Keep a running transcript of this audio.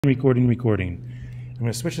Recording. I'm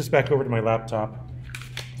going to switch this back over to my laptop.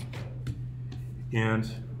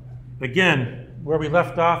 And again, where we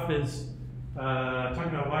left off is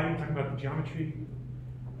talking about lighting, talking about the geometry,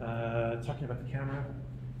 talking about the camera.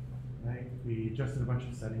 Right? We adjusted a bunch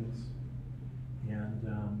of settings. And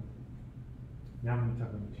now I'm going to talk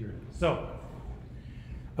about materials. So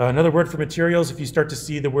another word for materials, if you start to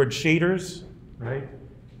see the word shaders, right?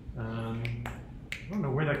 I don't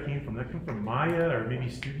know where that came from. That came from Maya or maybe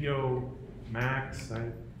Studio Max,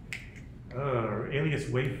 or Alias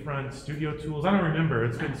Wavefront, Studio Tools. I don't remember.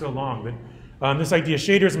 It's been so long. But this idea,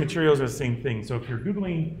 shaders and materials are the same thing. So if you're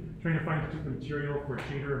Googling, trying to find a particular material for a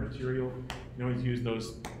shader or material, you can always use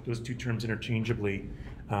those two terms interchangeably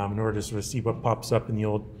in order to sort of see what pops up in the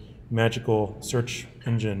old magical search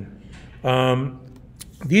engine.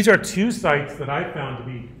 These are two sites that I found to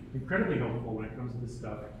be incredibly helpful when it comes to this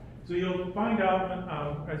stuff. So you'll find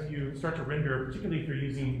out as you start to render, particularly if you're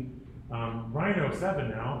using Rhino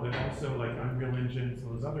 7 now, but also like Unreal Engine and some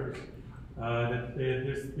of those others, that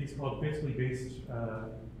there's these called physically based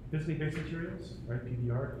materials, right?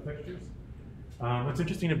 PBR textures. What's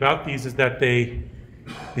interesting about these is that they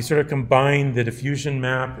sort of combine the diffusion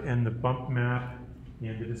map and the bump map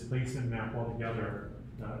and the displacement map all together,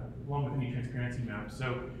 along with any transparency map.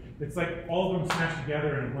 So it's like all of them smashed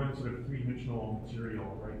together in one sort of three-dimensional material,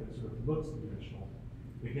 right? That sort of looks three-dimensional.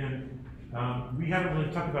 Again, we haven't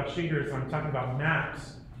really talked about shaders. I'm talking about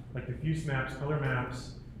maps, like diffuse maps, color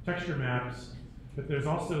maps, texture maps, but there's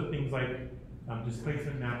also things like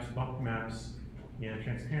displacement maps, bump maps, and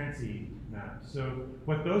transparency maps. So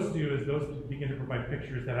what those do is those begin to provide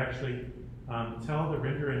pictures that actually tell the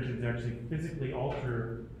render engine to actually physically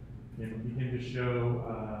alter and begin to show,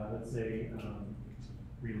 let's say,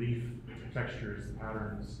 relief textures,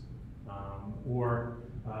 patterns, or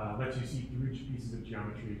lets you see through pieces of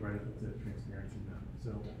geometry, right, if it's a transparency map.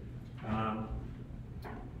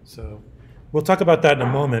 So we'll talk about that in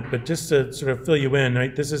a moment, but just to sort of fill you in,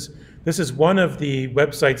 right, this is one of the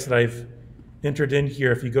websites that I've entered in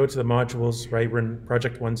here. If you go to the modules, right, we're in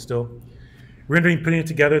project 1 still. Rendering, putting it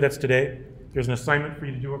together, that's today. There's an assignment for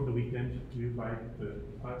you to do over the weekend, due by the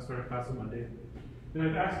start of class on Monday. Then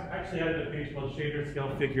I've actually added a page called Shader,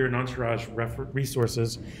 Scale, Figure, and Entourage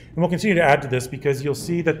Resources. And we'll continue to add to this because you'll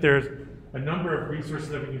see that there's a number of resources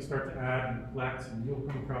that we can start to add and collect, and you'll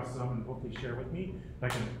come across some and hopefully share with me. I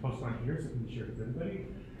can post on here so you can share with everybody.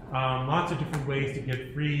 Lots of different ways to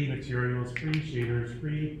get free materials, free shaders,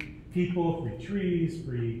 free people, free trees,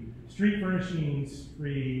 free street furnishings,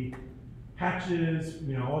 free hatches,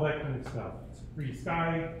 you know, all that kind of stuff. Free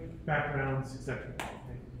sky, backgrounds, etc.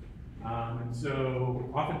 And so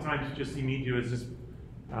oftentimes you just see me do is just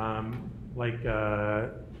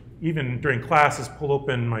even during classes, pull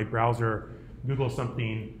open my browser, Google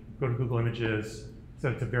something, go to Google Images,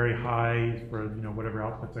 set it to very high for whatever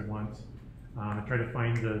outputs I want. I try to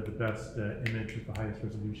find the best image with the highest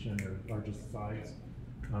resolution or largest size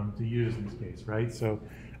to use in this case, right? So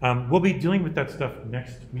we'll be dealing with that stuff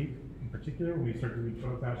next week in particular when we start doing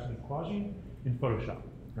photo fashion and collaging in Photoshop,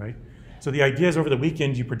 right? So the idea is over the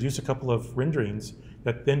weekend you produce a couple of renderings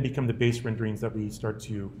that then become the base renderings that we start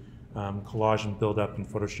to collage and build up in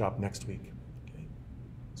Photoshop next week. Okay.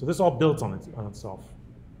 So this all builds on itself,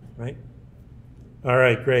 right? All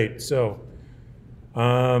right, great. So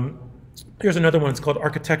here's another one. It's called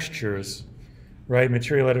Architectures, right?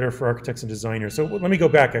 Material editor for architects and designers. So let me go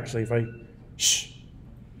back actually. Just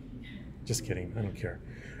kidding. I don't care.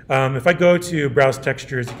 If I go to Browse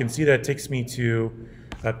Textures, you can see that it takes me to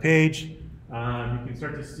a page. You can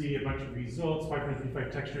start to see a bunch of results,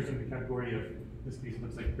 535 textures in the category of this piece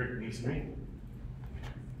looks like brick masonry.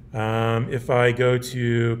 If I go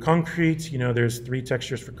to concrete, there's 3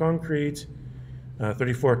 textures for concrete,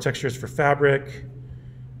 34 textures for fabric.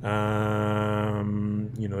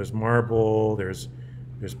 There's marble, there's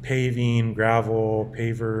paving, gravel,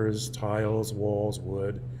 pavers, tiles, walls,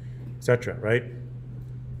 wood, etc. Right?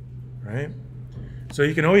 So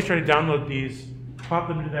you can always try to download these, pop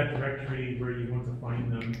them into that directory where you want to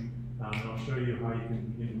find them, and I'll show you how you can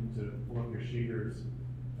begin to pull up your shaders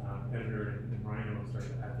editor in Rhino and start to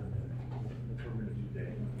add them in. That's what we're going to do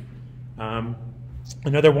today.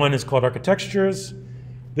 Another one is called Architectures.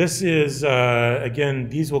 This is, again,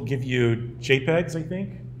 these will give you JPEGs, I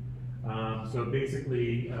think. So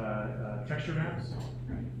basically, texture maps,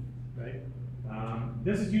 right?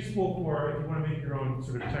 This is useful for if you want to make your own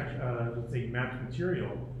sort of let's say, mapped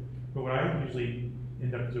material. But what I usually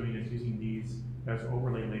end up doing is using these as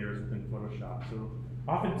overlay layers within Photoshop. So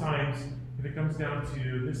oftentimes, if it comes down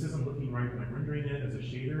to this isn't looking right when I'm rendering it as a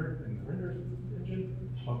shader in the render engine,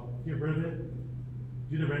 I'll get rid of it,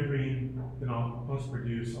 do the rendering, then I'll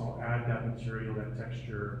post-produce, I'll add that material, that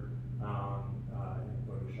texture in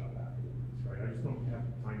Photoshop afterwards, right? I just don't have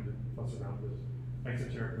time to fuss around with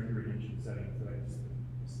exoteric rendering engine settings that I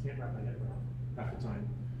just can't wrap my head around half the time.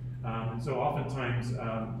 And so oftentimes,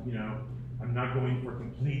 you know, I'm not going for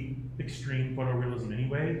complete extreme photorealism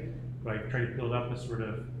anyway, but I try to build up a sort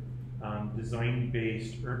of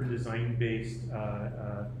design-based, urban design-based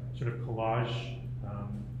sort of collage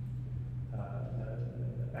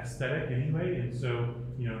aesthetic anyway, and so,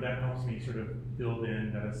 you know, that helps me sort of build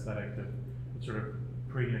in that aesthetic of sort of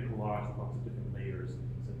creating a collage with lots of different layers and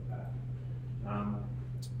things like that.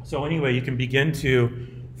 So anyway, you can begin to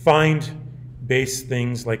find base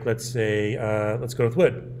things like, let's say, let's go with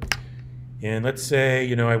wood. And let's say,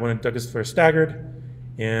 you know, I want to do this for a staggered,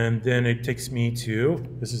 and then it takes me to,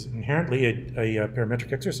 this is inherently a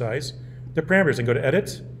parametric exercise, the parameters, and go to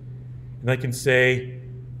edit, and I can say,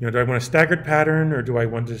 you know, do I want a staggered pattern, or do I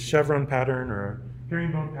want a chevron pattern, or a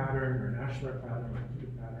herringbone pattern, or an ashlar pattern, or a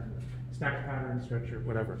cube pattern, or stack pattern, stretcher,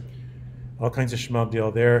 whatever. All kinds of schmug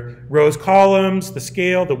deal there. Rows, columns, the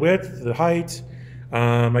scale, the width, the height.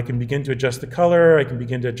 I can begin to adjust the color. I can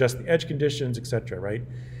begin to adjust the edge conditions, etc. Right?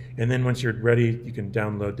 And then once you're ready, you can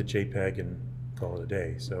download the JPEG and call it a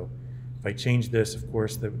day. So if I change this, of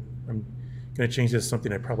course, I'm going to change this to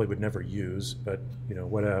something I probably would never use, but you know,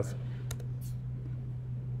 whatever.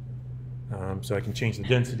 So I can change the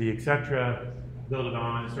density, etc. Build it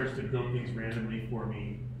on. It starts to build things randomly for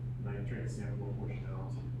me, and I can try to sample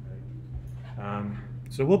proportionality. Right?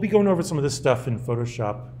 So we'll be going over some of this stuff in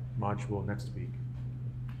Photoshop module next week.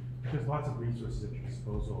 There's lots of resources at your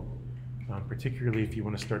disposal, particularly if you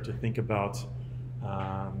want to start to think about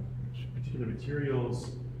particular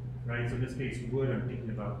materials, right? So in this case, wood, I'm thinking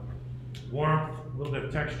about warmth, a little bit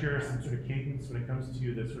of texture, some sort of cadence when it comes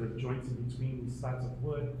to the sort of joints in between these slats of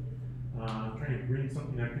wood. Trying to bring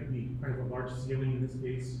something that could be kind of a large ceiling in this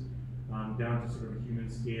case down to sort of a human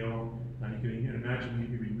scale. You can imagine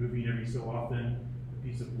maybe removing every so often a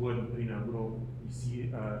piece of wood and putting a little, you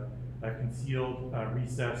see, a concealed,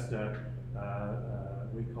 recessed,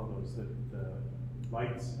 what do you call those? The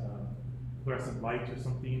lights, fluorescent light or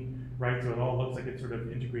something, right? So it all looks like it's sort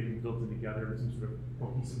of integrated and built in together with some sort of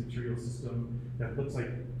cohesive material system that looks like,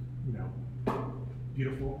 you know,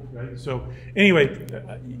 beautiful, right? So anyway,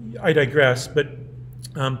 I digress, but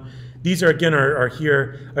these are, again, are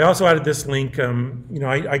here. I also added this link. You know,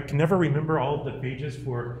 I can never remember all of the pages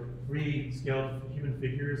for free scaled human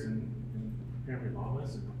figures and apparently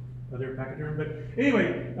llamas and other pachyderm. But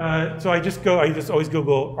anyway, so I just always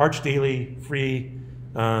Google Arch Daily free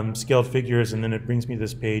scaled figures, and then it brings me to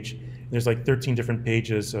this page. There's like 13 different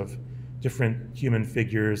pages of different human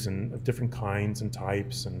figures and of different kinds and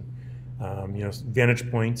types and you know, vantage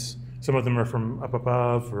points. Some of them are from up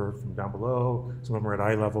above or from down below. Some of them are at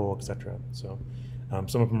eye level, etc. So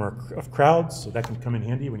some of them are of crowds, so that can come in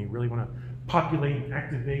handy when you really want to populate and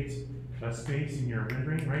activate a space in your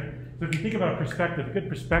rendering, right? So if you think about perspective, a good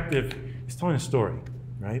perspective is telling a story,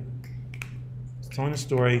 right? It's telling a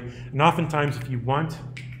story, and oftentimes if you want to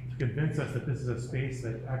convince us that this is a space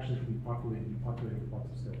that actually can be populated with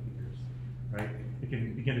lots of scale figures, right? We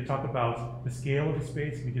can begin to talk about the scale of the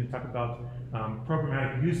space. We can talk about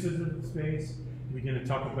programmatic uses of the space. We begin to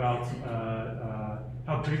talk about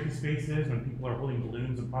how big the space is when people are holding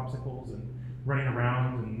balloons and popsicles and running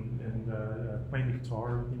around and playing the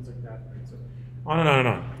guitar and things like that. Right? So on and on and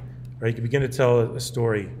on. Right? You can begin to tell a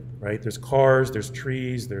story. Right? There's cars, there's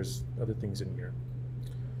trees, there's other things in here.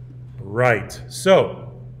 Right.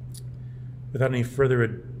 So without any further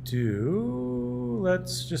ado,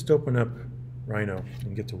 let's just open up Rhino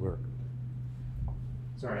and get to work.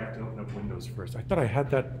 Sorry, I have to open up Windows first. I thought I had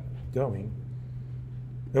that going.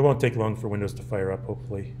 It won't take long for Windows to fire up,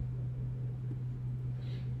 hopefully.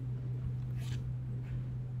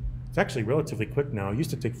 It's actually relatively quick now. It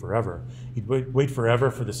used to take forever. You'd wait forever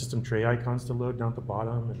for the system tray icons to load down at the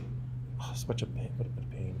bottom, and oh, it's such a pain. What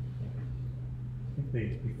a pain. I think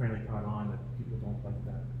they finally caught on that people don't like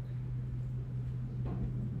that.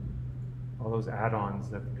 All those add-ons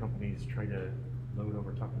that the companies try to load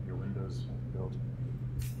over top of your Windows build.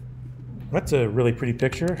 That's a really pretty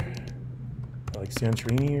picture, like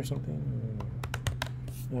Santorini or something.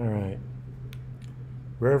 All right.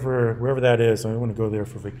 Wherever that is, I want to go there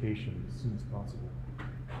for vacation as soon as possible.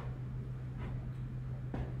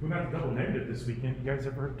 We got double negative this weekend. You guys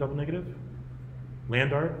ever heard of double negative?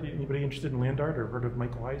 Land art? Anybody interested in land art or heard of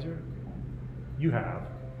Michael Heiser? You have.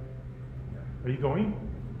 Are you going?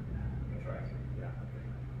 Yeah.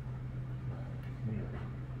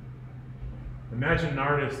 Imagine an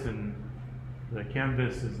artist and the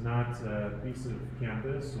canvas is not a piece of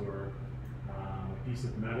canvas or piece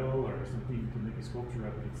of metal or something you can make a sculpture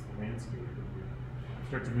of, it's the landscape. You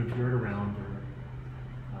start to move dirt around, or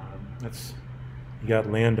you got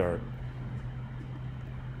land art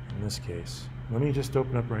in this case. Let me just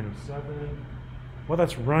open up Rhino 7. While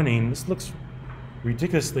that's running, this looks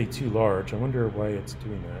ridiculously too large. I wonder why it's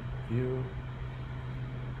doing that. View,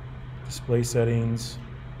 display settings,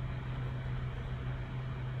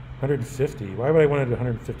 150. Why would I want it at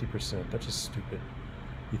 150%? That's just stupid.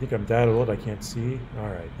 You think I'm that old I can't see? All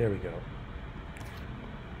right, there we go.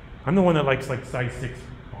 I'm the one that likes like size 6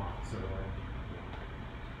 font, so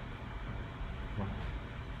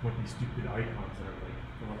I want these stupid icons that are like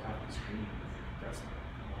fill up half the screen. That's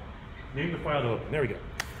not. Name the file to open. There we go.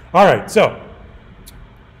 All right, so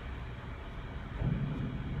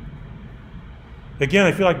again,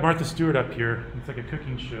 I feel like Martha Stewart up here. It's like a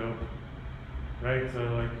cooking show, right? So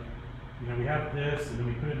like, you know, we have this, and then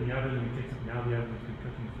we put it in the oven, and we take something out of the oven, it's been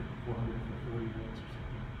cooking for 440 minutes or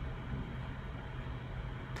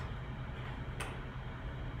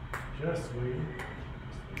something. Just waiting.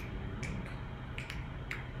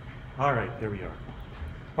 All right, there we are.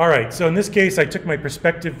 All right, so in this case, I took my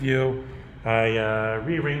perspective view. I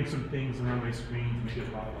rearranged some things around my screen to make it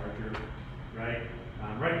a lot larger, right?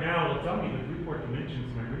 Right now, it'll tell me the viewport dimensions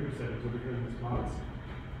in my render settings over here in this box.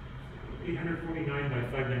 849 by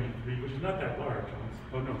 593, which is not that large.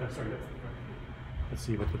 Oh no, that's the front view. Let's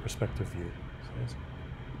see what the perspective view says.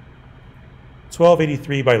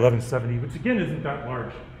 1283 by 1170, which again isn't that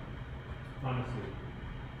large, honestly.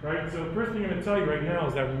 Right, so first thing I'm going to tell you right now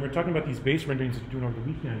is that when we're talking about these base renderings that you're doing over the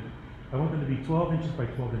weekend, I want them to be 12 inches by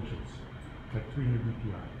 12 inches, like 300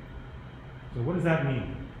 dpi. So what does that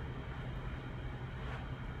mean?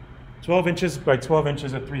 12 inches by 12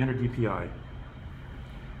 inches at 300 dpi.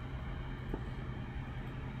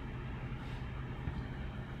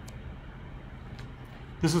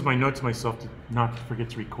 This is my note to myself to not forget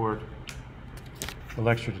to record the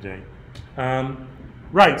lecture today.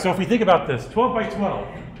 Right, so if we think about this, 12 by 12,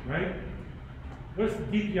 right? What does the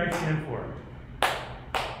dpi stand for?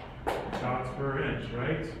 Dots per inch, right?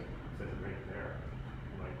 It says it right there,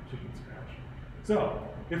 like chicken scratch. So,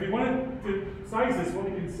 if we wanted to size this, what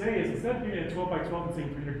we can say is, instead of being at 12 by 12 and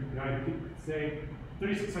saying 300 dpi, we could say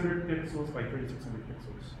 3600 pixels by 3600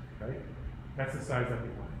 pixels, right? That's the size that we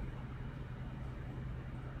want.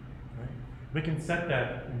 Right? We can set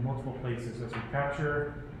that in multiple places as we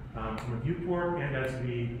capture from a viewport and as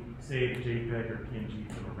we save JPEG or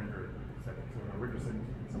PNG from a render setting. So in our render settings,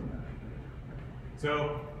 we can set that.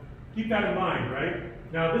 So keep that in mind,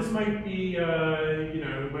 right? Now this might be, you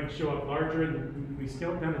know, it might show up larger, and we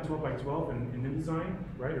scale it down to 12 by 12 in InDesign,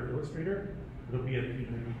 right, or Illustrator. It'll be at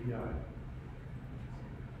 300 dpi.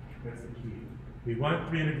 That's the key. We want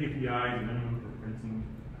 300 dpi, the minimum for printing.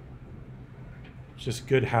 It's just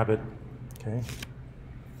good habit, okay?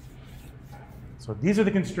 So these are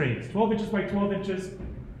the constraints. 12 inches by 12 inches.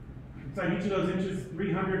 Inside each of those inches,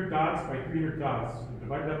 300 dots by 300 dots.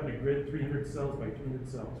 Divide it up in a grid, 300 cells by 300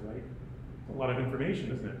 cells, right? A lot of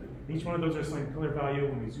information, isn't it? Each one of those are assigned color value.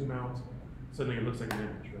 When we zoom out, suddenly it looks like an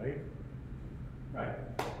image, right? Right.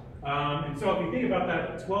 And so if you think about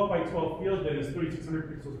that 12 by 12 field, then it's 3600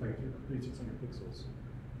 pixels by 3600 pixels,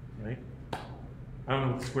 right? I don't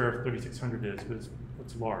know what the square of 3600 is, but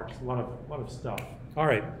it's large. It's a lot of stuff. All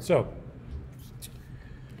right, so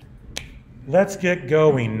let's get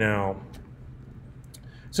going now.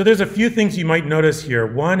 So there's a few things you might notice here.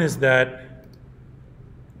 One is that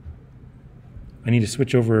I need to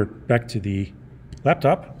switch over back to the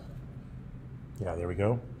laptop. Yeah, there we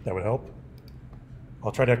go. That would help.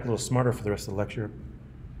 I'll try to act a little smarter for the rest of the lecture.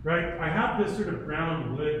 Right, I have this sort of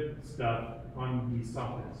brown wood stuff on these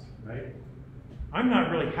soffits, right? I'm not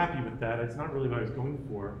really happy with that. It's not really what I was going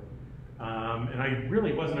for. And I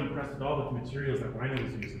really wasn't impressed at all with the materials that Rhino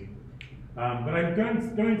was using. But I'm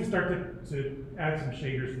going to start to add some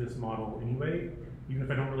shaders to this model anyway, even if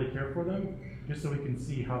I don't really care for them, just so we can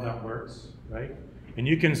see how that works, right? And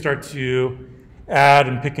you can start to add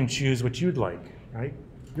and pick and choose what you'd like, right?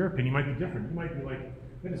 Your opinion might be different. You might be like,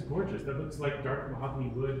 that is gorgeous. That looks like dark mahogany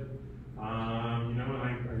wood. You know, and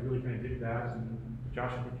I really kind of dig that. And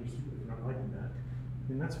Josh, I think you're stupid for not liking that.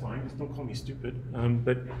 And that's fine. Just don't call me stupid.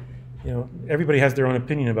 But you know, everybody has their own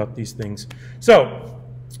opinion about these things. So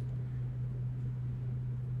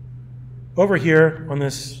over here on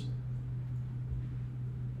this,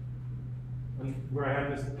 where I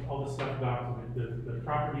have all this stuff documented, the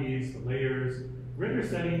properties, the layers, render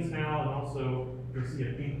settings now, and also you'll see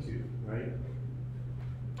a paint tube, right?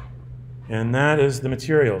 And that is the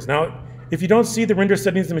materials. Now, if you don't see the render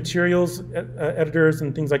settings, the materials editors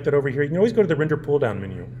and things like that over here, you can always go to the render pull-down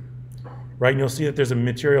menu. right? And you'll see that there's a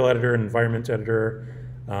material editor, an environment editor.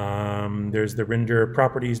 There's the render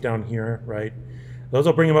properties down here, right? Those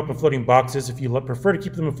will bring them up in floating boxes. If you prefer to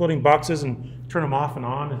keep them in floating boxes and turn them off and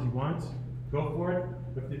on as you want, go for it.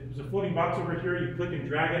 If there's a floating box over here, you click and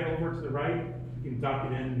drag it over to the right. You can dock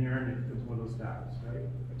it in here, and it becomes one of those tabs, right?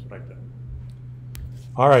 That's what I've done.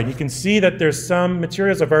 All right, you can see that there's some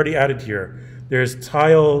materials I've already added here. There's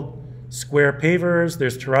tile square pavers.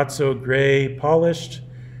 There's terrazzo gray polished.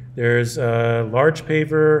 There's large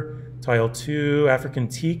paver, tile 2, African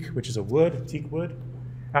teak, which is a wood, teak wood.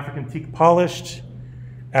 African teak polished,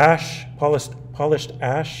 ash, polished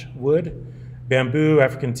ash wood, bamboo,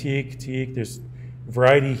 African teak, teak. There's a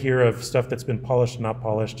variety here of stuff that's been polished and not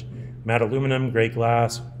polished. Matte aluminum, gray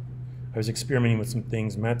glass. I was experimenting with some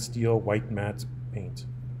things, matte steel, white matte paint.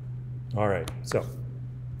 All right, so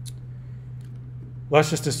let's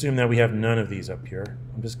just assume that we have none of these up here.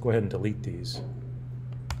 I'll just go ahead and delete these.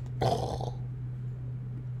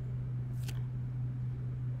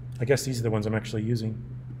 I guess these are the ones I'm actually using.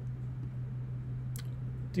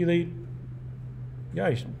 Delete.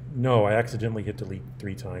 Yeah, no, I accidentally hit delete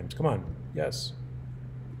 3 times. Come on, yes.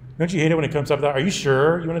 Don't you hate it when it comes up with that? Are you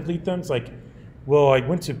sure you want to delete them? It's like, well, I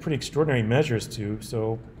went to pretty extraordinary measures to,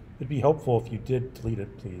 so it'd be helpful if you did delete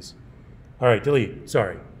it, please. All right, delete,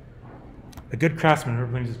 sorry. A good craftsman never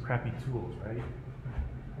blames his crappy tools, right?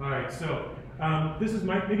 All right, so this is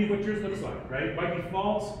maybe what yours looks like, right? By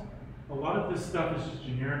default, a lot of this stuff is just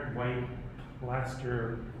generic white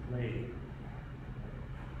plaster clay.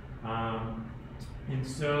 And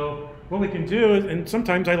so what we can do is, and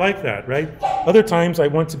sometimes I like that, right? Other times I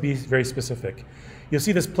want to be very specific. You'll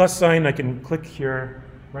see this plus sign, I can click here,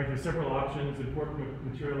 right? There's several options: import from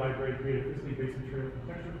material library, create a physically based material from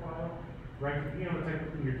texture file, right? Depending on the type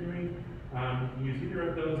of thing you're doing, you can use either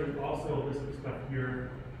of those. There's also a list of stuff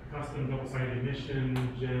here: custom double-sided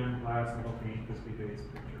emission, gem, glass, metal paint, physically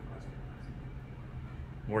based picture, plastic.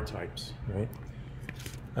 More types,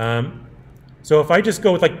 right? So if I just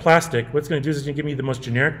go with like plastic, what's going to do is it's going to give me the most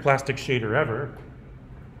generic plastic shader ever,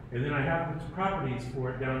 and then I have the properties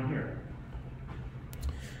for it down here.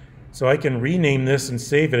 So I can rename this and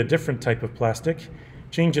save it a different type of plastic,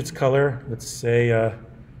 change its color. Let's say,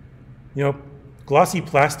 you know, glossy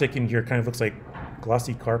plastic in here kind of looks like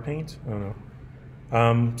glossy car paint. I don't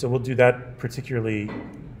know. So we'll do that particularly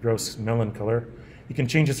gross melon color. You can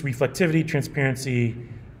change its reflectivity, transparency,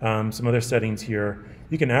 some other settings here.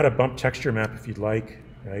 You can add a bump texture map if you'd like,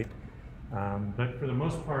 right? But for the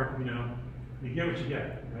most part, you know, you get what you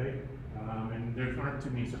get, right? And there aren't too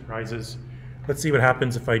many surprises. Let's see what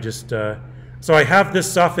happens if I just, so I have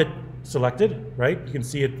this soffit selected, right? You can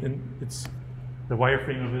see it, it's the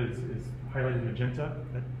wireframe of it is highlighted magenta.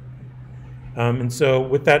 And so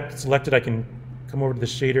with that selected, I can come over to the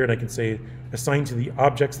shader and I can say assign to the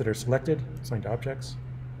objects that are selected, assign to objects,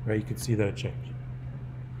 right? You can see that it changed.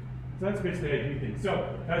 So that's basically how you do things.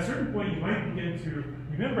 So at a certain point, you might begin to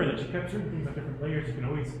remember that you kept certain things on different layers. You can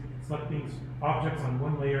always select things, objects on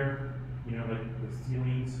one layer, you know, like the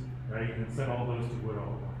ceilings, right? And set all those to wood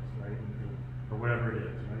all at once, right? Or whatever it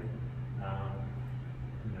is, right?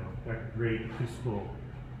 You know, that great acoustical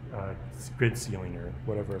grid ceiling or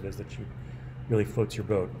whatever it is that you really floats your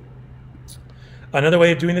boat. Another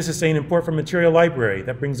way of doing this is saying import from material library.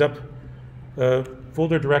 That brings up a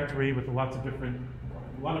folder directory with lots of different,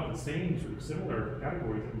 a lot of the same sort of similar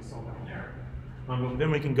categories that we saw down there. But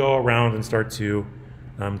then we can go around and start to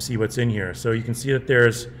see what's in here. So you can see that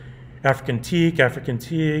there's African teak,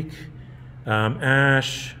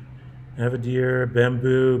 ash, avadir,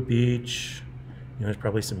 bamboo, beech. You know, there's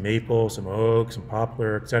probably some maple, some oak, some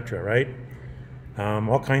poplar, etc. Right?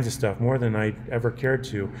 All kinds of stuff, more than I ever cared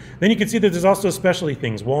to. Then you can see that there's also specialty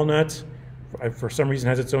things. Walnut, for some reason,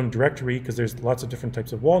 has its own directory because there's lots of different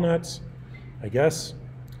types of walnuts, I guess.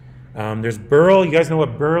 There's burl. You guys know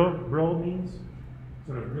what burl means?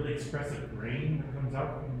 Sort of really expressive grain that comes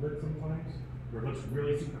out from the lid sometimes, where it looks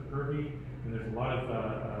really super curvy, and there's a lot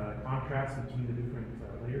of contrast between the different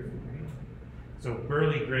layers of grain. So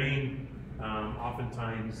burly grain,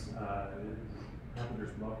 oftentimes,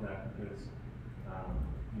 carpenters love that because,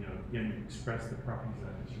 you know, again, you express the properties of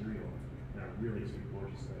that material in a really sort of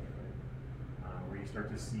gorgeous way, right? Where you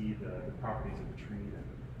start to see the properties of the tree that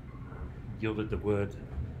yielded the wood,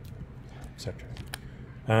 etc.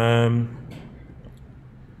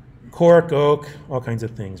 Cork, oak, all kinds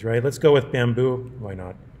of things, right? Let's go with bamboo. Why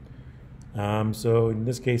not? So in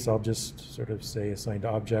this case, I'll just sort of say assign to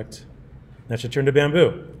object. That should turn to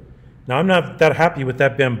bamboo. Now, I'm not that happy with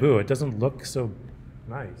that bamboo. It doesn't look so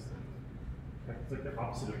nice. It's like the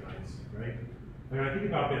opposite of nice, right? When I think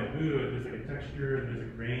about bamboo, there's like a texture, there's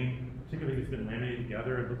a grain particularly if it's been laminated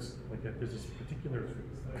together, it looks like that there's this particular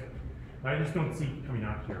I just don't see coming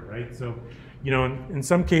out here, right? So, you know, in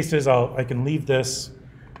some cases I can leave this.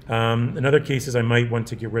 In other cases, I might want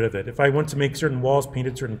to get rid of it. If I want to make certain walls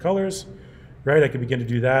painted certain colors, right, I can begin to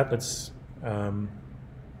do that. Let's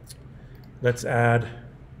add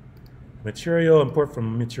material, import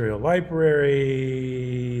from material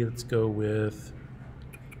library. Let's go with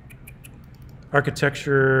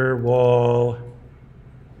architecture, wall,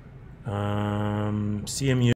 CMU.